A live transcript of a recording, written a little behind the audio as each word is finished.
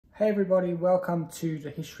Hey everybody, welcome to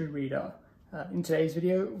the History Reader. In today's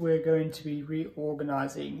video, we're going to be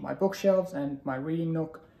reorganizing my bookshelves and my reading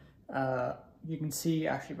nook. You can see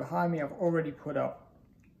actually behind me, I've already put up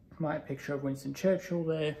my picture of Winston Churchill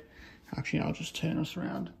there. Actually, I'll just turn us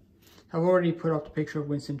around. I've already put up the picture of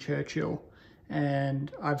Winston Churchill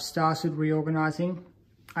and I've started reorganizing.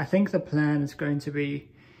 I think the plan is going to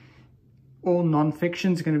be all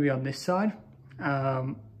non-fiction is going to be on this side.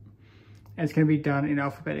 It's going to be done in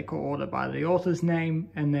alphabetical order by the author's name,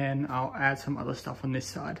 and then I'll add some other stuff on this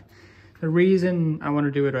side. The reason I want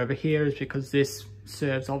to do it over here is because this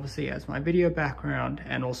serves obviously as my video background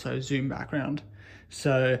and also Zoom background.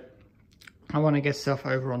 So I want to get stuff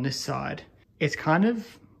over on this side. It's kind of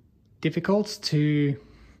difficult to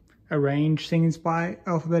arrange things by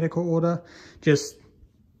alphabetical order, just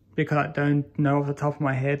because I don't know off the top of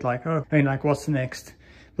my head, like, what's the next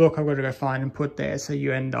book I've got to go find and put there. So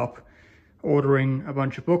you end up ordering a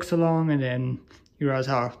bunch of books along, and then you realize,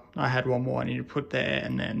 oh, I had one more I need to put there,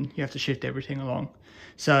 and then you have to shift everything along.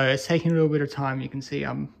 So it's taking a little bit of time. You can see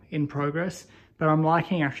I'm in progress, but I'm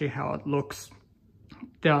liking actually how it looks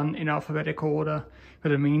done in alphabetical order,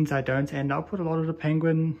 but it means I don't end up with a lot of the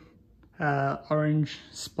penguin orange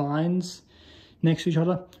spines next to each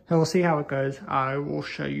other. So we'll see how it goes. I will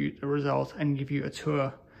show you the result and give you a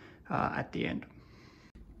tour at the end.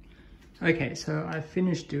 Okay, so I've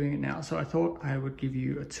finished doing it now. So I thought I would give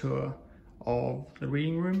you a tour of the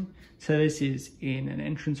reading room. So this is in an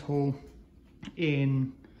entrance hall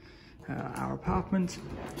in our apartment,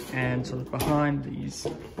 and sort of behind these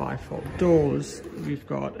bifold doors, we've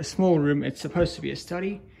got a small room. It's supposed to be a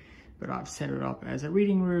study, but I've set it up as a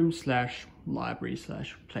reading room slash library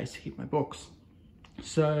slash place to keep my books.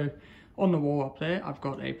 So on the wall up there, I've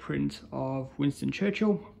got a print of Winston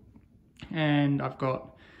Churchill, and I've got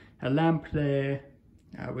a lamp there,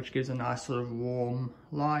 which gives a nice sort of warm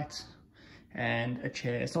light, and a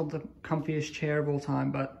chair. It's not the comfiest chair of all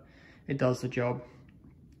time, but it does the job.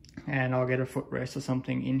 And I'll get a footrest or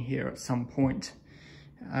something in here at some point.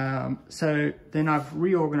 So then I've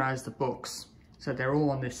reorganized the books. So they're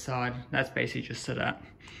all on this side. That's basically just so that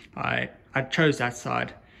I chose that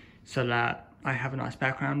side so that I have a nice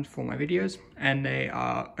background for my videos, and they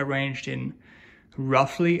are arranged in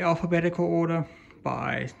roughly alphabetical order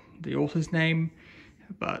by the author's name,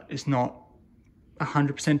 but it's not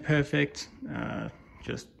 100% perfect,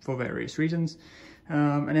 just for various reasons.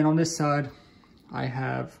 And then on this side, I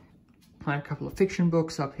have a couple of fiction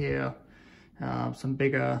books up here, some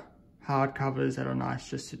bigger hardcovers that are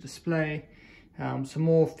nice just to display, some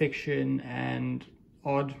more fiction and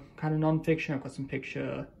odd kind of non-fiction. I've got some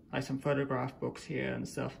picture, like some photograph books here and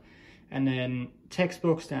stuff, and then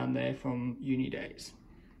textbooks down there from uni days.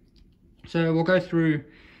 So we'll go through,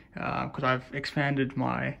 because I've expanded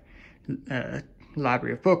my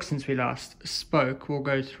library of books since we last spoke. We'll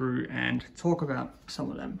go through and talk about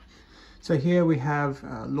some of them. So here we have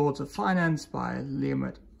Lords of Finance by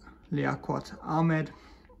Liaquat Ahmed.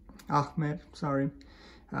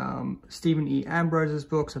 Stephen E. Ambrose's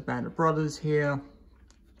books, A Band of Brothers here.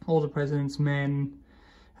 All the President's Men,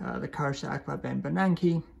 The Courage to Act by Ben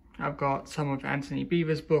Bernanke. I've got some of Anthony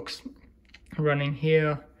Beevor's books running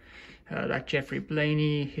here. Like Jeffrey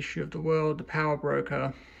Blaney, History of the World, The Power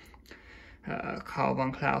Broker, Carl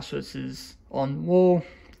von Clausewitz's On War,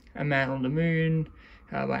 A Man on the Moon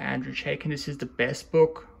by Andrew Chaikin. This is the best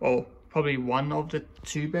book, or probably one of the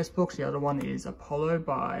two best books. The other one is Apollo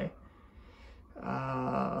by,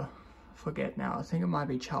 forget now, I think it might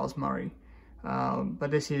be Charles Murray.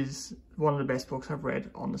 But this is one of the best books I've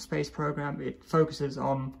read on the space program. It focuses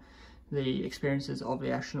on the experiences of the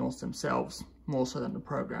astronauts themselves, more so than the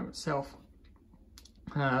program itself.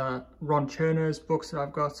 Ron Cherner's books that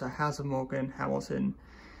I've got, so House of Morgan, Hamilton,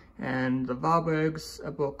 and the Warburgs,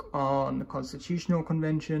 a book on the Constitutional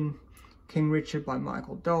Convention. King Richard by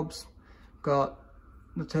Michael Dobbs. Got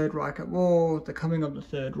The Third Reich at War, The Coming of the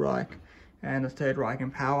Third Reich, and The Third Reich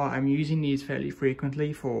in Power. I'm using these fairly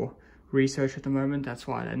frequently for research at the moment, that's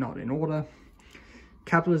why they're not in order.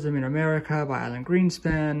 Capitalism in America by Alan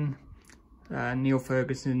Greenspan. Neil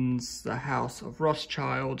Ferguson's The House of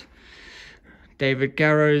Rothschild, David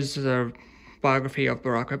Garrow's biography of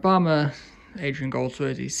Barack Obama, Adrian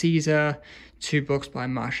Goldsworthy's Caesar, two books by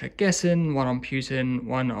Masha Gessen, one on Putin,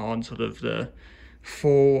 one on sort of the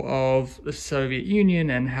fall of the Soviet Union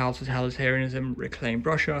and how totalitarianism reclaimed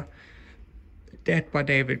Russia, Debt by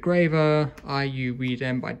David Graver, I, You, We,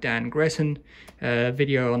 Them by Dan Gresson. A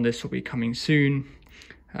video on this will be coming soon.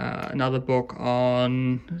 Another book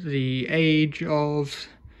on the age of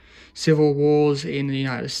civil wars in the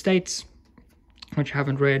United States, which I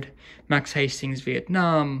haven't read. Max Hastings'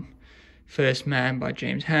 Vietnam, First Man by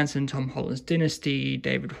James Hansen, Tom Holland's Dynasty,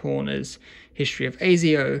 David Horner's History of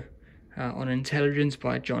ASIO, On Intelligence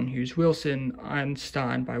by John Hughes Wilson,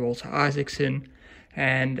 Einstein by Walter Isaacson,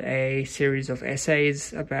 and a series of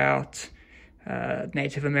essays about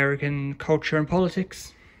Native American culture and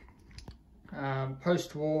politics.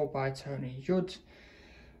 Post-War by Tony Judt,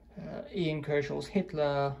 Ian Kershaw's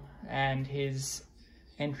Hitler, and his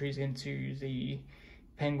entries into the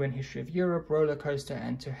Penguin History of Europe, Roller Coaster,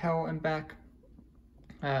 and To Hell and Back.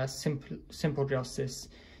 Simple Justice.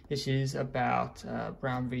 This is about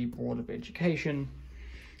Brown v. Board of Education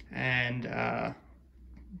and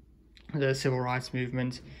the Civil Rights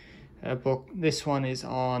Movement book. This one is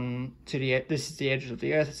on this is The Edges of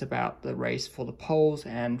the Earth. It's about the race for the poles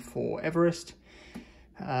and for Everest.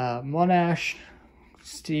 Monash,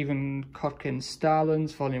 Stephen Kotkin's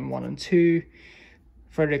Stalin's Volume 1 and 2.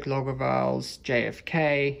 Frederick Loggeval's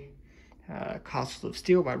JFK. Castle of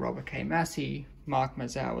Steel by Robert K. Massey. Mark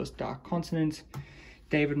Mazower's Dark Continent.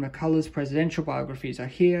 David McCullough's presidential biographies are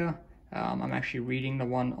here. I'm actually reading the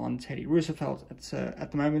one on Teddy Roosevelt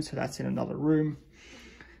at the moment, so that's in another room.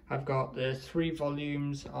 I've got the 3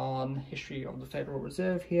 volumes on History of the Federal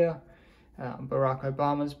Reserve here. Barack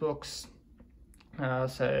Obama's books.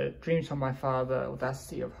 So Dreams from My Father,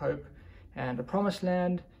 Audacity of Hope, and The Promised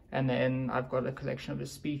Land. And then I've got a collection of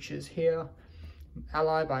his speeches here.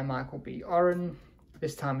 Ally by Michael B. Oren.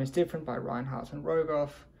 This Time Is Different by Reinhardt and Rogoff.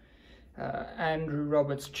 Andrew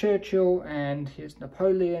Roberts Churchill and his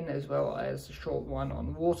Napoleon, as well as a short one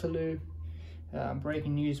on Waterloo.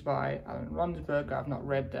 Breaking News by Alan Ronsberg. I've not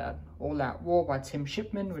read that. All Out War by Tim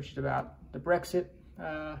Shipman, which is about the Brexit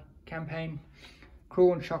campaign.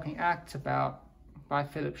 Cruel and Shocking Acts by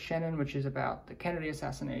Philip Shannon, which is about the Kennedy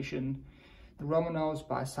assassination. The Romanovs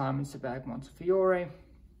by Simon Sebag Montefiore.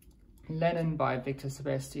 Lenin by Victor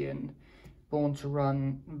Sebastian. Born to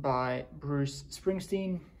Run by Bruce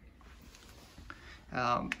Springsteen.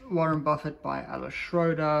 Warren Buffett by Alice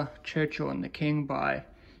Schroeder. Churchill and the King by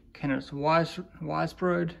Kenneth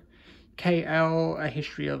Weisbrod. KL, A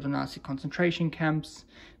History of the Nazi Concentration Camps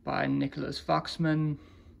by Nicholas Wachsman.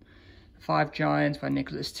 5 Giants by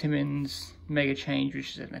Nicholas Timmins. Mega Change,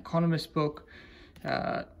 which is an economist book.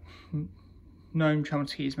 Noam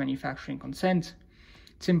Chomsky's Manufacturing Consent.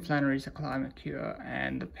 Tim Flannery's The Climate Cure,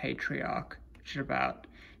 and The Patriarch, which is about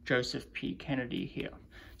Joseph P. Kennedy here.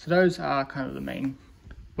 So those are kind of the main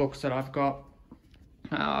books that I've got.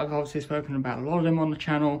 I've obviously spoken about a lot of them on the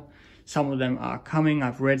channel. Some of them are coming.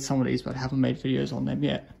 I've read some of these, but haven't made videos on them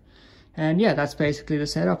yet. And yeah, that's basically the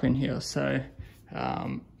setup in here. So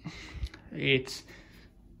that's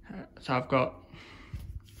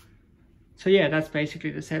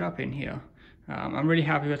basically the setup in here. I'm really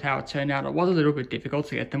happy with how it turned out. It was a little bit difficult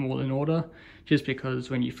to get them all in order, just because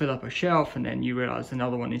when you fill up a shelf and then you realize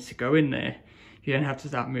another one needs to go in there, you don't have to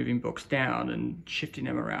start moving books down and shifting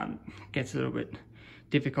them around. It gets a little bit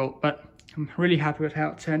difficult, but I'm really happy with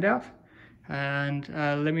how it turned out. And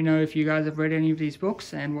let me know if you guys have read any of these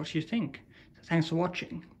books and what you think. So thanks for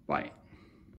watching. Bye.